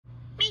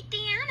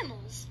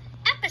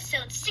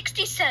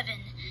7.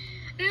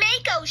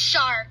 Mako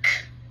shark.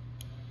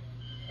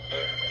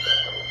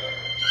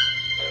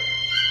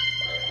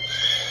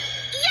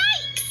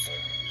 Yikes!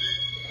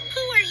 Who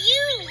are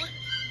you?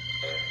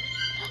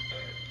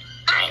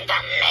 I'm the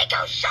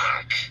Mako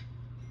shark.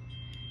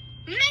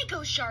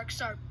 Mako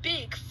sharks are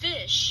big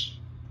fish.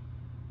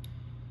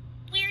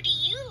 Where do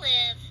you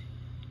live?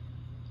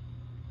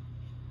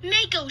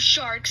 Mako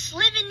sharks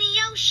live in the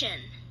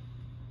ocean.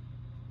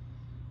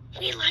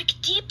 We like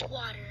deep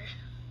water.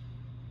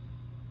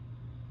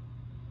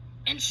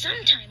 And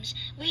sometimes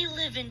we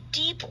live in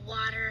deep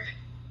water.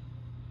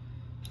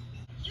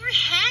 Your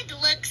head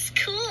looks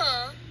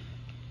cool.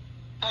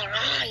 Our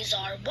eyes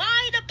are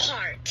wide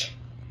apart.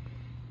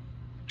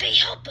 They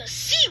help us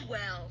see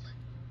well.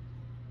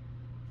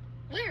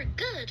 We're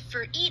good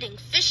for eating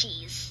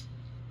fishies.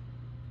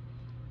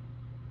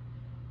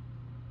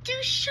 Do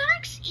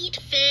sharks eat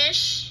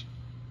fish?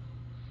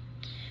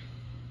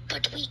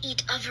 But we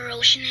eat other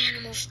ocean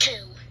animals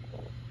too.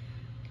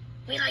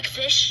 We like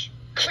fish,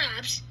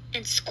 crabs,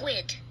 and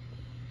squid.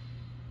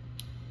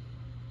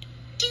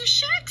 Do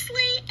sharks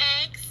lay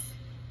eggs?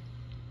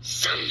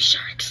 Some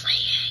sharks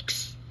lay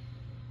eggs.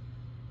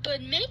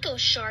 But Mako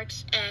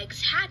sharks'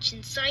 eggs hatch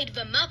inside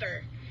the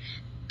mother.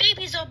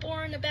 Babies are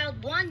born about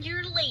 1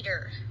 year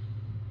later.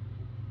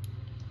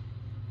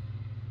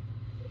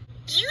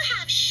 You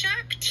have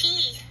sharp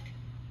teeth.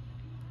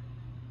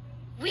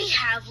 We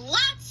have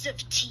lots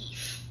of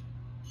teeth.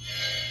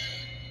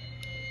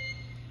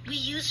 We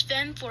use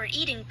them for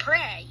eating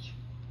prey.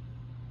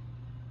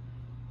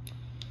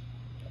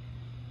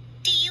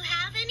 Do you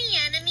have any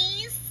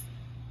enemies?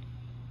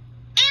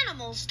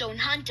 Animals don't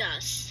hunt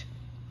us.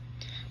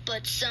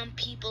 But some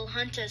people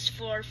hunt us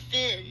for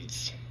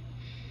fins.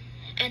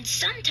 And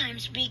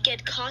sometimes we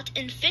get caught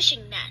in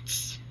fishing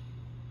nets.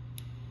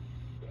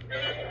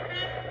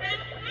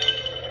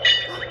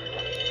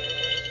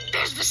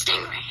 There's the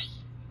stingray.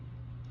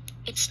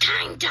 It's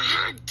time to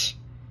hunt.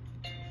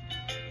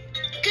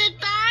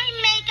 Goodbye,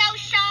 Mako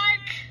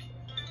shark.